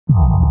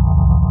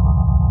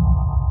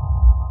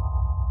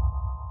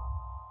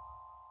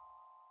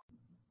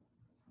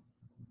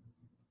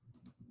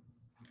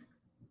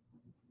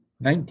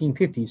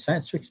1950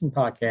 Science Fiction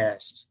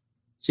Podcast,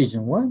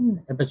 Season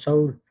 1,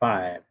 Episode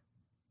 5,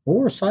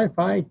 More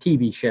Sci-Fi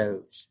TV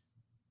Shows.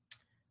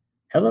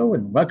 Hello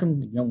and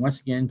welcome once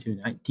again to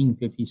the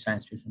 1950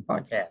 Science Fiction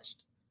Podcast,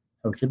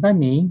 hosted by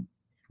me,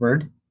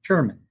 Edward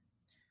Sherman.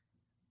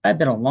 I've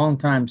been a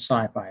long-time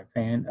sci-fi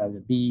fan of the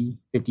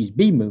B-50s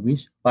B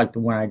movies, like the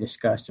one I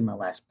discussed in my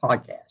last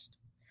podcast.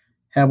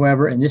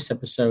 However, in this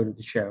episode of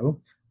the show,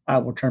 I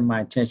will turn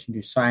my attention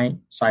to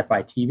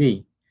Sci-fi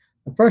TV.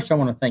 But first, I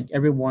want to thank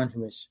everyone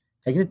who has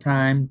taken the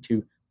time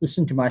to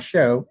listen to my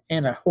show,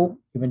 and I hope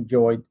you've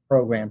enjoyed the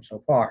program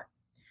so far.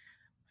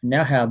 I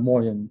now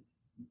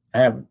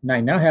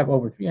have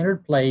over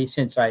 300 plays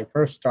since I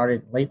first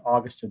started in late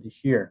August of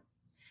this year,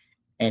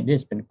 and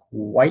it's been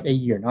quite a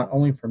year, not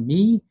only for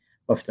me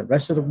but for the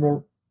rest of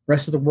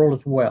the world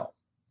as well.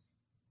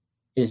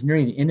 It is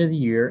nearing the end of the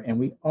year, and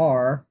we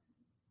are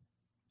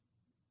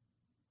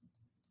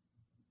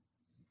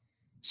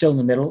still in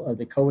the middle of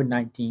the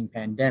COVID-19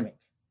 pandemic.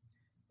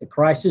 The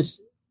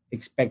crisis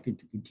expected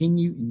to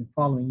continue in the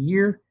following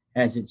year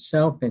has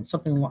itself been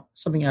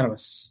something out of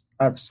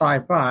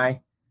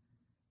sci-fi,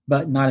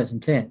 but not as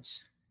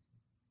intense.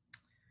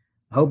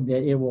 I hope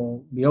that it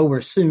will be over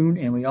soon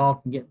and we all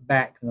can get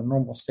back to the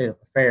normal state of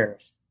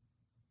affairs.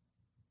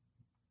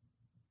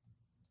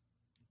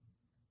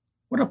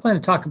 What I plan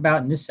to talk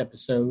about in this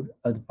episode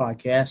of the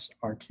podcast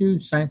are two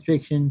science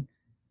fiction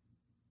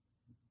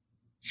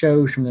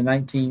shows from the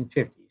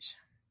 1950s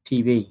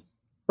TV.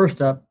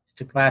 First up is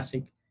the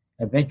classic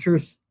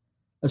Adventures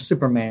of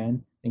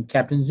Superman and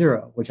Captain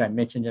Zero, which I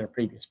mentioned in a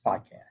previous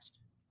podcast.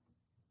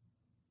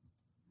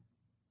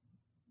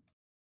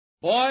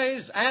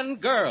 Boys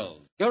and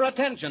girls, your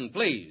attention,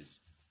 please.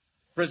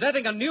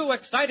 Presenting a new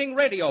exciting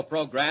radio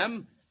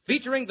program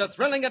featuring the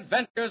thrilling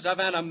adventures of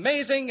an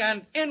amazing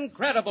and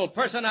incredible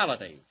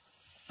personality.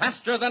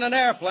 Faster than an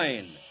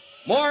airplane,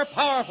 more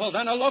powerful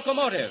than a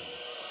locomotive,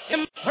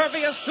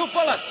 impervious to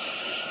bullets.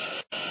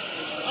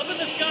 Up in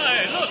the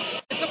sky, look!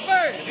 It's a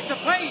bird! It's a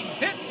plane!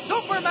 It's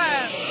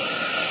Superman!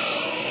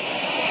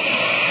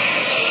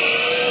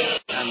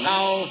 And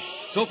now,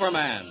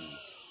 Superman,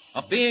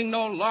 a being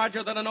no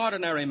larger than an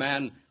ordinary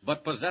man,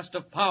 but possessed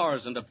of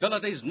powers and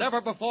abilities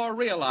never before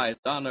realized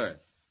on Earth.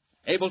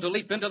 Able to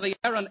leap into the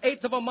air an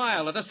eighth of a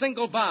mile at a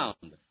single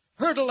bound,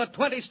 hurdle a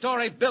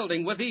 20-story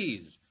building with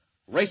ease,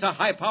 race a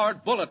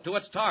high-powered bullet to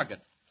its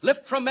target,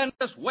 lift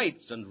tremendous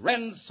weights, and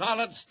rend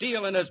solid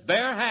steel in his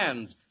bare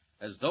hands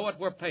as though it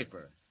were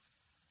paper.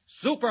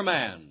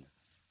 Superman,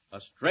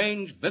 a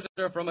strange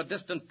visitor from a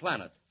distant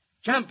planet,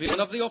 champion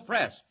of the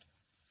oppressed,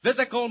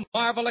 physical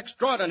marvel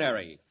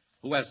extraordinary,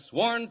 who has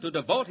sworn to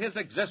devote his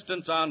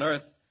existence on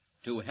Earth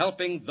to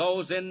helping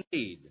those in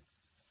need.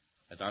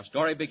 As our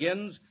story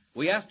begins,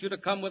 we ask you to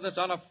come with us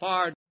on a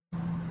far...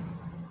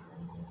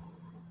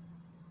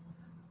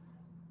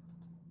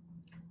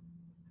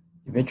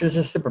 Adventures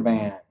of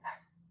Superman.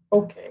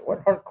 Okay,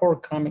 what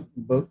hardcore comic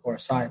book or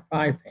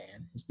sci-fi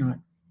fan has not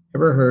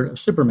ever heard of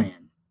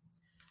Superman?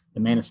 The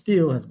Man of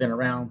Steel has been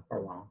around for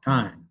a long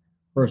time,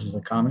 first as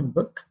a comic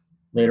book,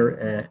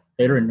 later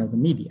in other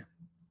media.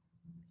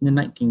 In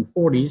the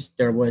 1940s,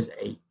 there was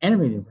an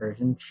animated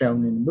version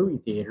shown in the movie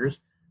theaters,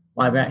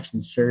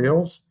 live-action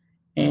serials,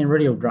 and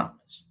radio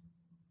dramas.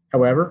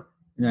 However,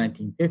 in the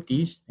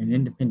 1950s, an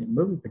independent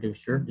movie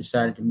producer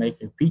decided to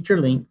make a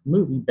feature-length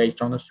movie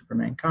based on the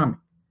Superman comic.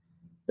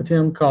 The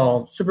film,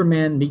 called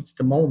Superman Meets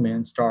the Mole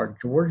Men, starred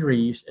George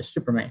Reeves as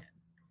Superman.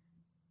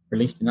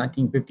 Released in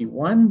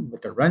 1951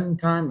 with a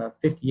runtime of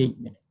 58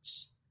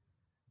 minutes.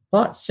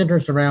 Plot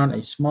centers around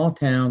a small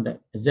town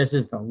that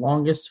possesses the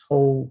longest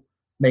hole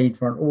made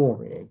for an oil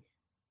rig.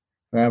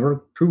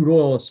 However, crude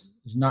oil is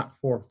not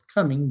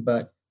forthcoming,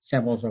 but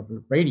samples of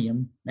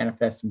radium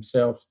manifest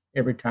themselves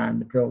every time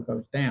the drill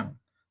goes down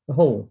the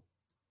hole.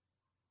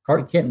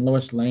 Clark Kent and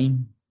Lois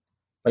Lane,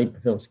 played by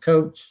Phyllis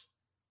Coates,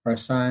 are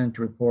assigned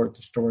to report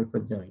the story for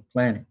the Daily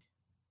Planet.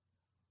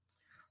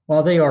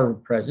 While they are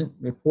present,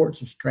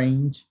 reports of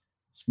strange,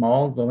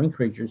 small, glowing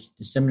creatures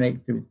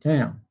disseminate through the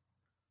town.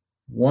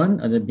 One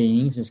of the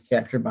beings is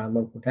captured by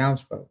local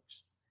townsfolk.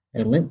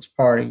 A lynch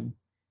party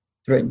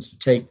threatens to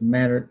take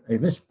matters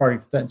in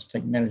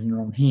their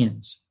own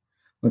hands.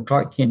 When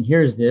Clark Kent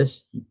hears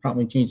this, he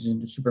promptly changes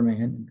into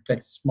Superman and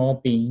protects the small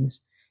beings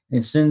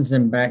and sends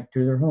them back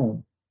to their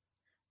home.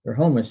 Their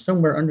home is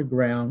somewhere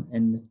underground,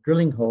 and the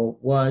drilling hole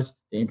was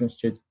the entrance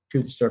to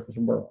the surface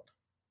world.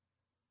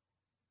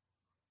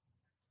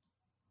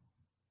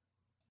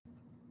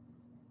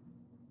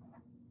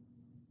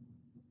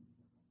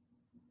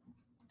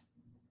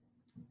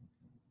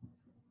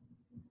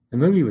 The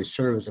movie would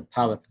serve as a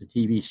pilot for the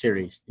TV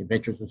series, The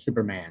Adventures of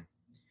Superman,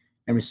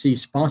 and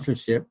received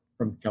sponsorship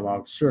from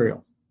Kellogg's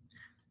cereal.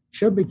 The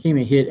show became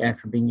a hit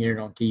after being aired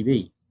on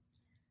TV.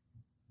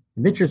 The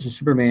Adventures of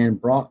Superman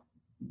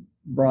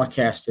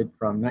broadcasted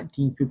from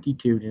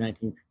 1952 to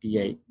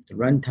 1958 with a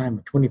runtime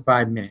of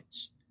 25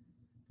 minutes.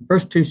 The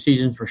first two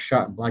seasons were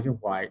shot in black and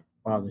white,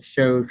 while the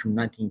shows from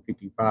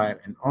 1955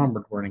 and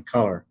onward were in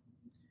color.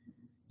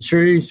 The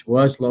series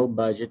was low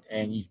budget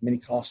and used many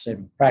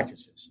cost-saving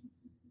practices.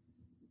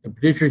 The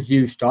producers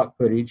used stock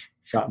footage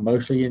shot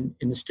mostly in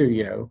the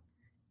studio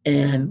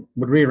and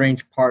would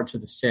rearrange parts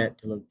of the set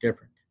to look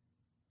different.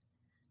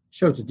 The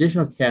show's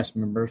additional cast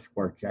members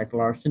were Jack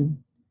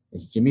Larson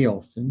as Jimmy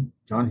Olsen,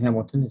 John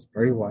Hamilton as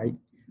Barry White,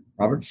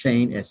 Robert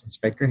Shane as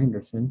Inspector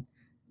Henderson.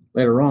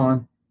 Later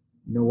on,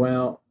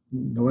 Noel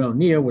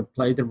Neal would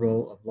play the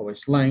role of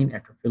Lois Lane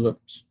after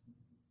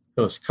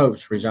Phyllis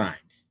Coates resigned.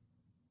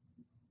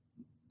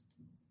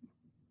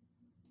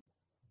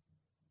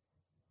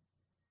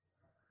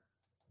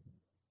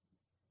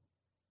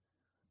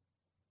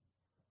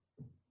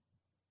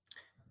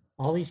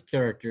 All these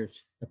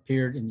characters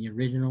appeared in the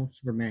original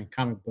Superman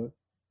comic book,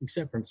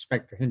 except for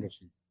Inspector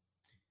Henderson.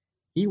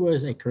 He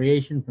was a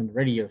creation from the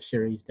radio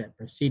series that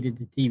preceded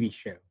the TV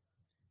show.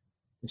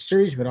 The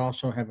series would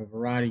also have a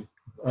variety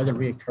of other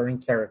recurring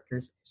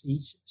characters,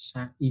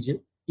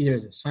 either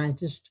as a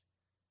scientist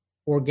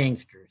or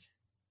gangsters.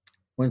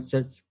 One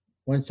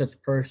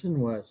such person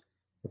was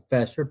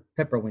Professor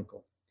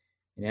Pepperwinkle,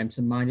 an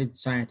absent-minded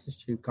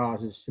scientist who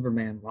causes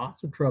Superman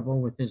lots of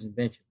trouble with his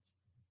inventions.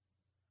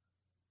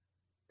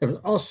 There was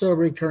also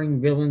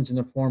recurring villains in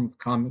the form of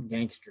comic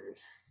gangsters.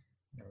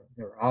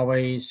 They were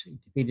always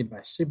defeated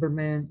by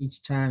Superman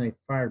each time they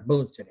fired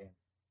bullets at him,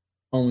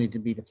 only to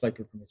be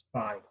deflected from his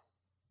body.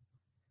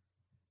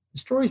 The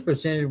stories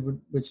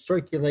presented would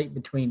circulate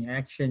between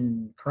action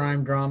and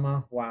crime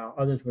drama, while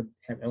others would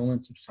have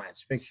elements of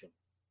science fiction.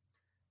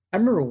 I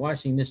remember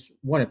watching this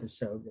one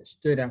episode that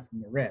stood out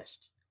from the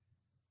rest.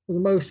 For the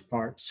most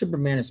part,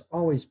 Superman is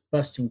always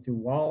busting through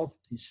walls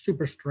with his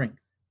super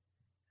strength.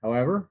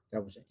 However,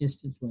 there was an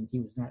instance when he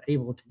was not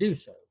able to do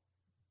so.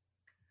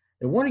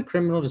 A wanted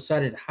criminal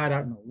decided to hide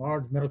out in a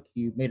large metal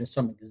cube made of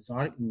some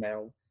exotic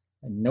metal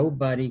that no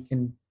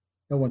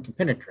one can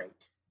penetrate.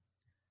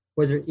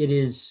 Whether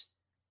it's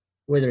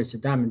a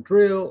diamond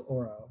drill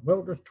or a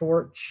welder's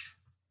torch,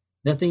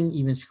 nothing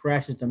even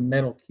scratches the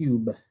metal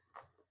cube.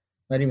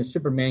 Not even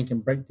Superman can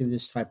break through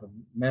this type of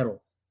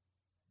metal.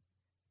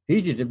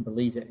 Fugitive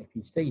believes that if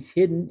he stays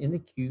hidden in the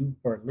cube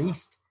for at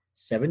least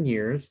 7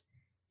 years,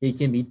 he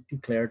can be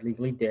declared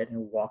legally dead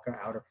and walk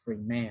out a free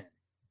man.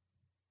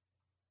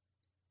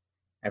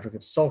 After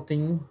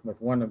consulting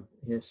with one of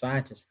his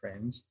scientist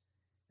friends,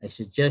 a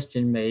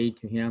suggestion made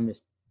to him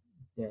is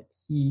that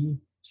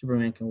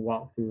Superman, can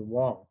walk through the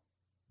wall.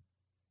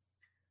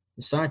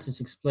 The scientist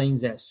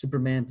explains that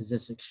Superman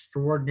possesses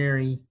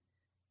extraordinary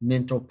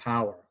mental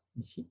power,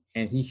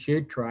 and he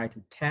should try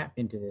to tap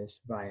into this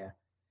via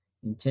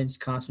intense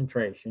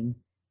concentration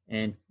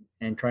and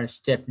try to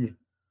step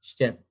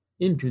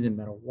into the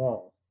metal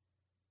wall.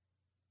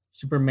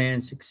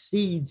 Superman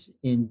succeeds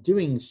in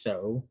doing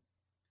so,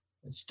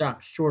 but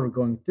stops short of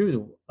going through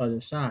the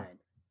other side.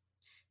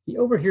 He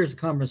overhears a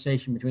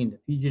conversation between the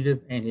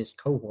fugitive and his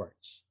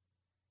cohorts.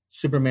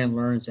 Superman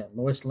learns that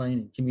Lois Lane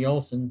and Jimmy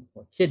Olsen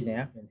were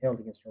kidnapped and held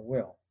against their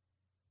will.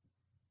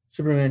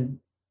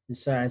 Superman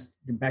decides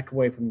to back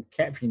away from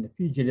capturing the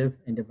fugitive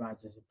and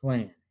devises a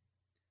plan.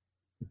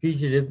 The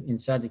fugitive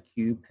inside the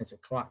cube has a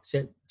clock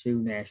set to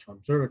National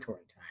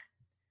Observatory time.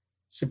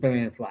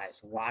 Superman flies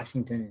to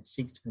Washington and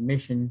seeks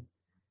permission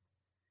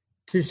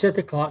to set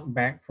the clock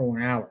back for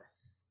 1 hour.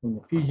 When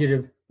the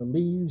fugitive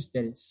believes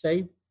that it's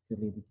safe to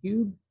leave the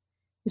cube,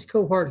 his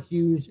cohorts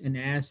use an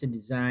acid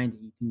designed to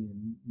eat through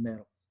the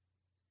metal.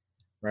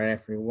 Right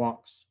after he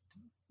walks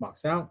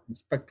out,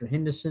 Inspector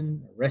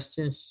Henderson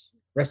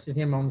arrested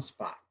him on the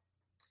spot.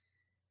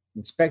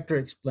 The inspector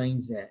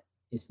explains that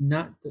it's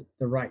not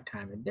the right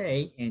time of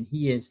day and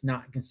he is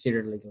not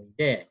considered legally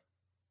dead.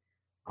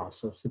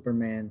 Also,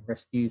 Superman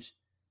rescues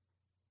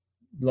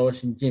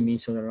Lois and Jimmy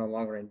so they're no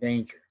longer in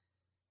danger.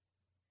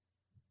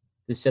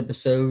 This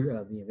episode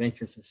of The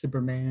Adventures of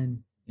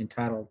Superman,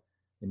 entitled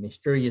The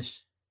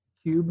Mysterious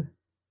Cube,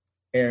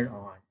 aired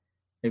on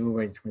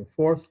February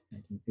 24th,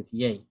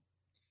 1958.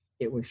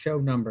 It was show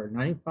number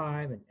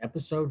 95 and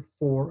episode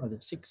 4 of the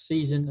 6th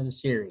season of the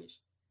series.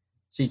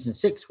 Season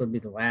 6 would be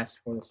the last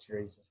for the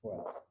series as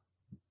well.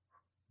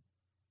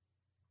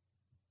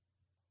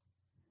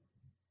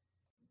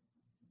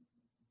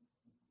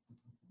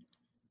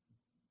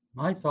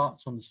 My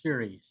thoughts on the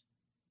series.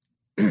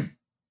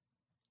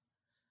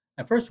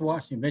 I first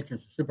watched The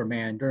Adventures of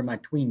Superman during my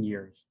tween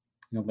years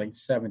in the late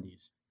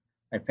 70s.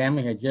 My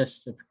family had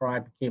just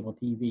subscribed to cable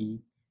TV,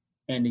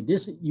 and a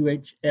distant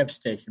UHF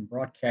station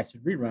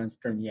broadcasted reruns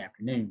during the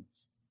afternoons.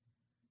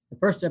 The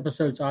first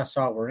episodes I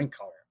saw were in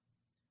color.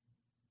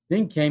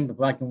 Then came the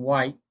black and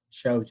white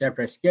shows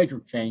after a schedule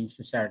changed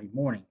to Saturday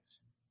mornings.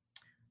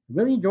 I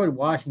really enjoyed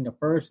watching the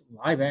first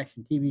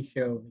live-action TV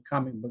show, The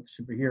Comic Book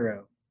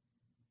Superhero.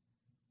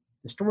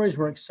 The stories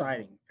were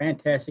exciting,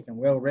 fantastic, and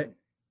well-written.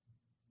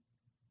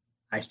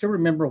 I still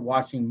remember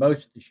watching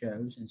most of the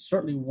shows, and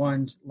certainly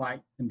ones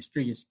like The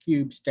Mysterious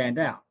Cube stand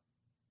out.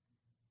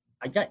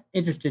 I got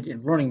interested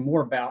in learning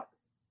more about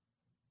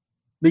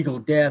legal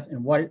death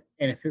and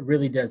if it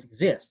really does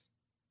exist.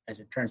 As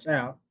it turns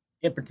out,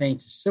 it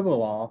pertains to civil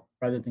law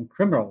rather than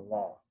criminal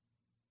law.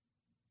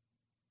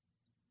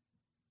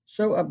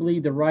 So I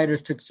believe the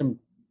writers took some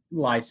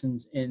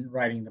license in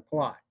writing the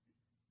plot.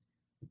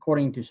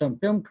 According to some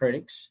film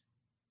critics,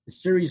 the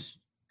series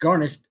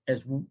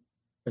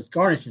was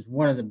garnished as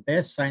one of the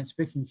best science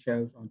fiction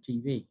shows on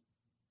TV.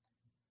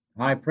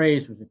 High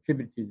praise was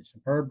attributed to the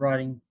superb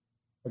writing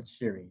of the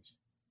series.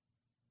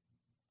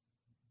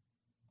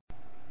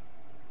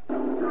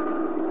 Captain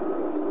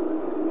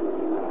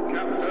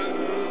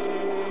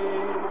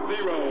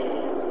Zero,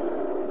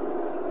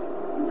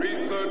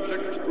 research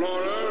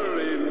explorer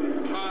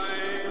in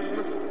time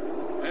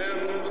and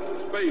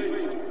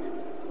space.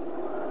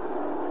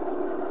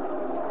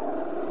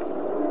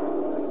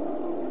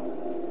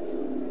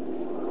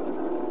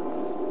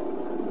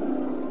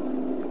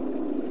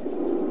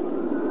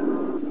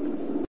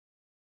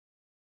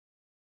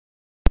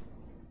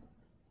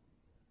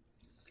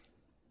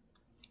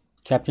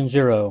 Captain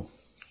Zero.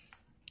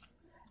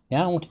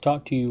 Now I want to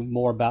talk to you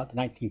more about the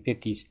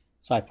 1950s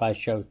sci-fi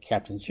show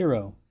Captain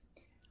Zero.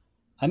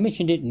 I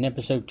mentioned it in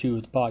episode 2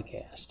 of the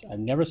podcast. I've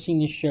never seen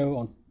this show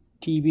on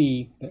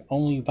TV, but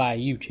only via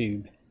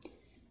YouTube.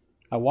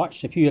 I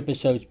watched a few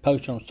episodes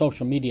posted on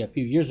social media a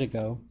few years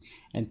ago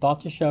and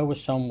thought the show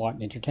was somewhat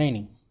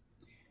entertaining.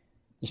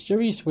 The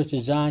series was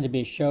designed to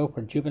be a show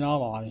for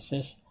juvenile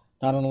audiences,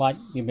 not unlike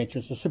The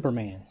Adventures of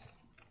Superman.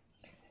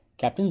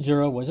 Captain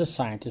Zero was a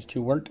scientist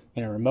who worked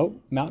in a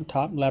remote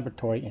mountaintop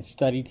laboratory and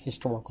studied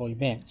historical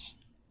events.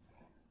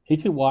 He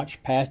could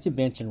watch past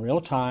events in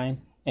real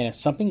time, and if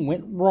something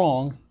went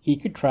wrong, he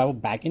could travel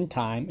back in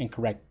time and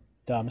correct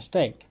the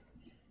mistake.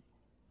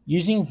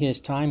 Using his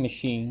time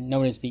machine,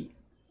 known as the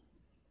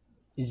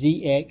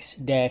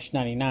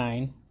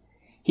ZX-99,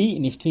 he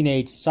and his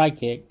teenage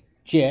sidekick,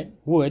 Jet,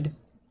 would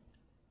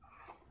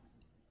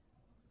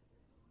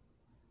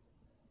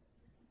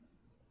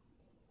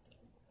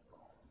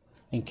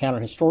encounter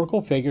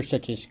historical figures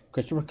such as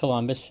Christopher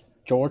Columbus,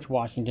 George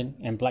Washington,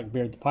 and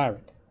Blackbeard the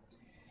Pirate.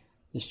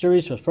 The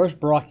series was first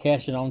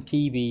broadcasted on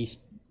TV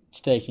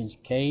stations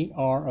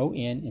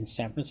KRON in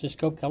San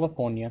Francisco,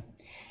 California,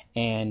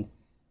 and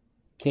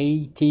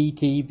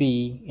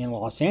KTTV in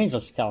Los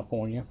Angeles,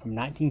 California from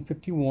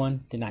 1951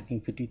 to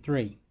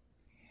 1953.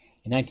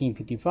 In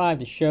 1955,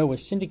 the show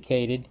was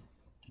syndicated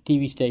to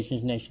TV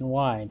stations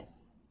nationwide.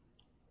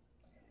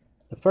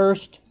 The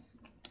first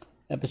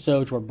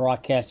episodes were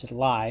broadcasted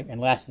live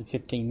and lasted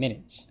 15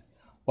 minutes,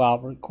 while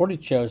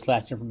recorded shows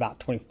lasted for about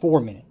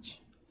 24 minutes.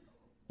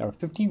 There were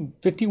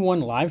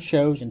 51 live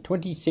shows and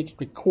 26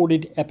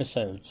 recorded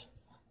episodes.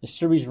 The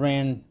series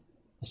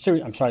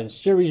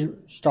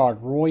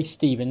starred Roy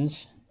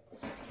Stevens,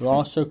 who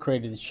also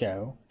created the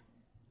show.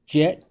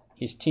 Jet,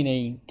 his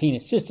teen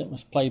assistant,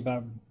 was played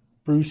by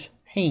Bruce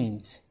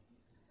Haynes.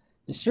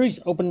 The series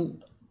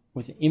opened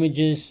with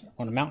images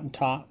on a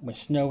mountaintop with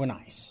snow and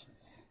ice.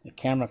 The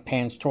camera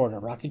pans toward a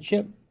rocket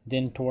ship,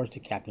 then towards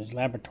the captain's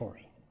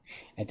laboratory.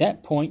 At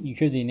that point, you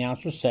hear the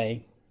announcer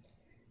say,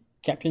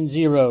 "Captain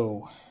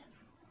Zero,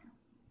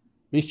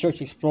 research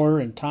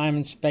explorer in time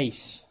and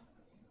space.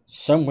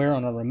 Somewhere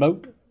on a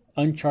remote,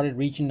 uncharted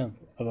region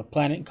of a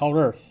planet called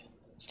Earth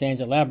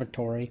stands a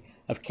laboratory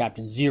of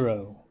Captain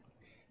Zero.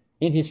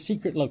 In his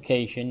secret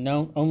location,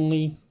 known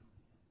only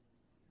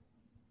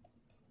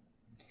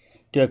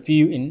to a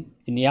few in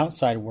the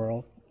outside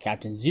world,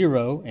 Captain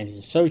Zero and his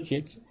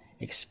associates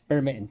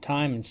experiment in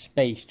time and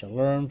space to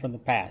learn from the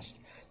past,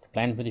 to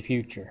plan for the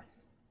future."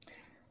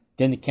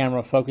 Then the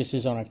camera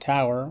focuses on a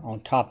tower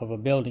on top of a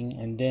building,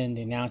 and then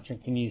the announcer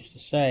continues to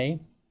say,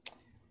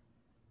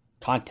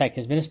 "Contact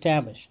has been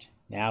established.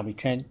 Now we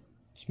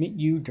transmit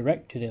you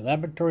direct to the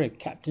laboratory of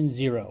Captain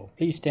Zero.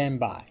 Please stand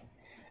by."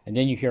 And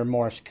then you hear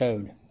Morse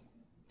code.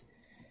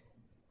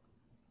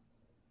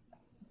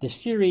 The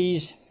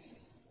series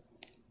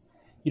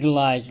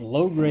utilized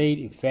low-grade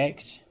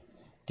effects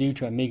due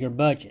to a meager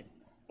budget,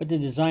 but the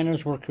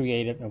designers were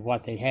creative of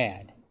what they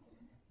had.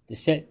 The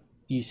set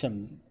used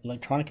some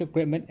electronic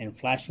equipment and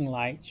flashing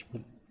lights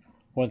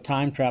for the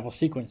time travel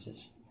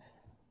sequences.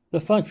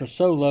 The funds were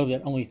so low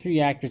that only 3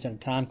 actors at a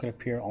time could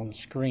appear on the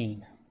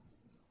screen.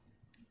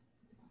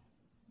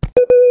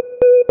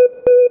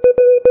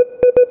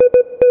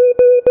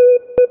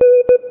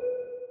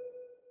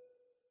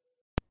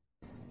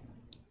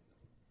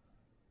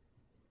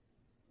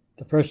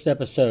 The first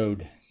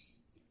episode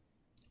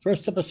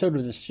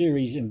of the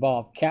series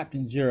involved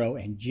Captain Zero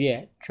and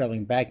Jet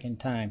traveling back in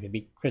time to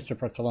beat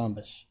Christopher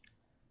Columbus.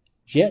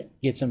 Jet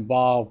gets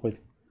involved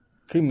with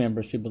crew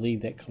members who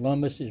believe that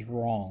Columbus is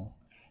wrong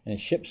and the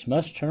ships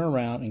must turn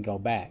around and go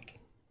back.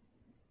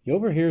 He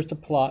overhears the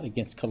plot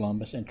against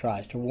Columbus and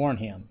tries to warn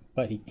him,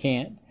 but he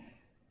can't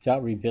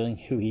without revealing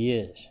who he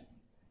is.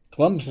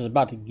 Columbus is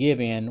about to give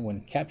in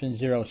when Captain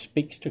Zero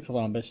speaks to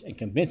Columbus and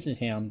convinces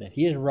him that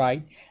he is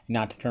right and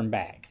not to turn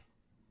back.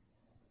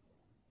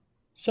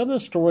 Some of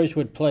the stories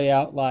would play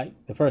out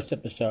like the first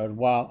episode,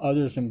 while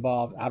others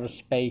involved outer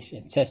space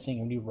and testing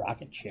of new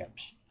rocket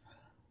ships.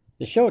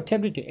 The show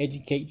attempted to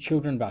educate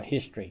children about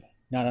history,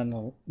 not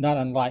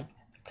unlike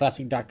the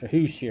classic Doctor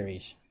Who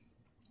series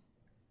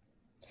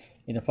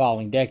in the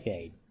following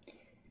decade.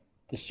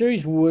 The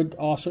series would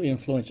also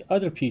influence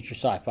other future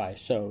sci-fi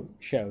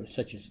shows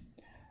such as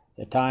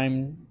The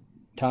Time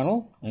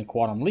Tunnel and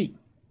Quantum Leap.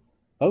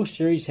 Both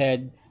series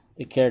had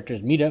the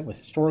characters meet up with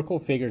historical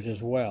figures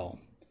as well.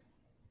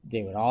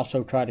 They would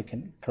also try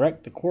to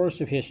correct the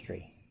course of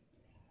history.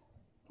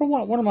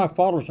 One of my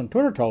followers on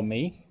Twitter told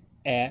me,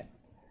 at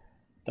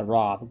the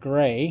Rob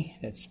Gray,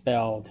 that's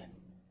spelled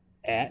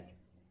at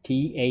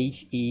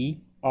TheRobGray,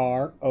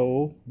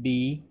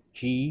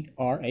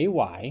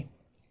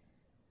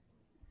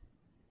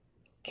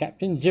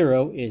 Captain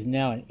Zero is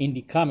now an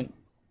indie comic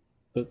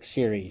book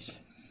series.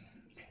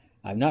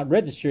 I've not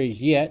read the series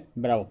yet,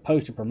 but I will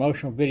post a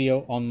promotional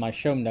video on my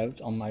show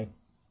notes on my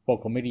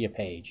Vocal Media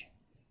page.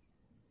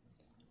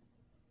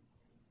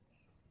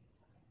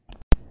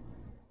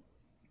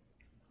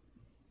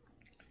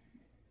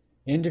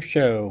 End of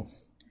show.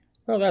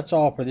 Well, that's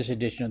all for this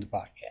edition of the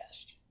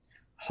podcast.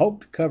 I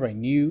hope to cover a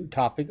new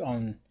topic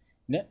on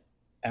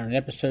an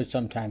episode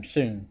sometime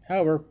soon.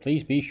 However,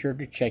 please be sure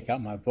to check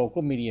out my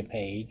Vocal Media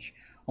page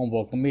on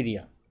Vocal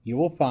Media. You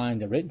will find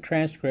the written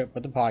transcript for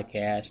the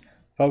podcast,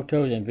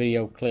 photos, and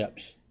video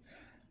clips.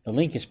 The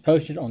link is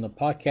posted on the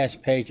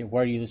podcast page of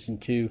where you listen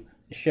to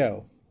the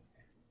show.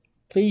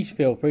 Please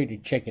feel free to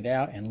check it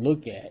out and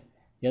look at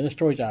the other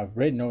stories I've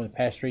written over the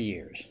past 3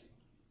 years.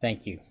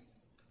 Thank you.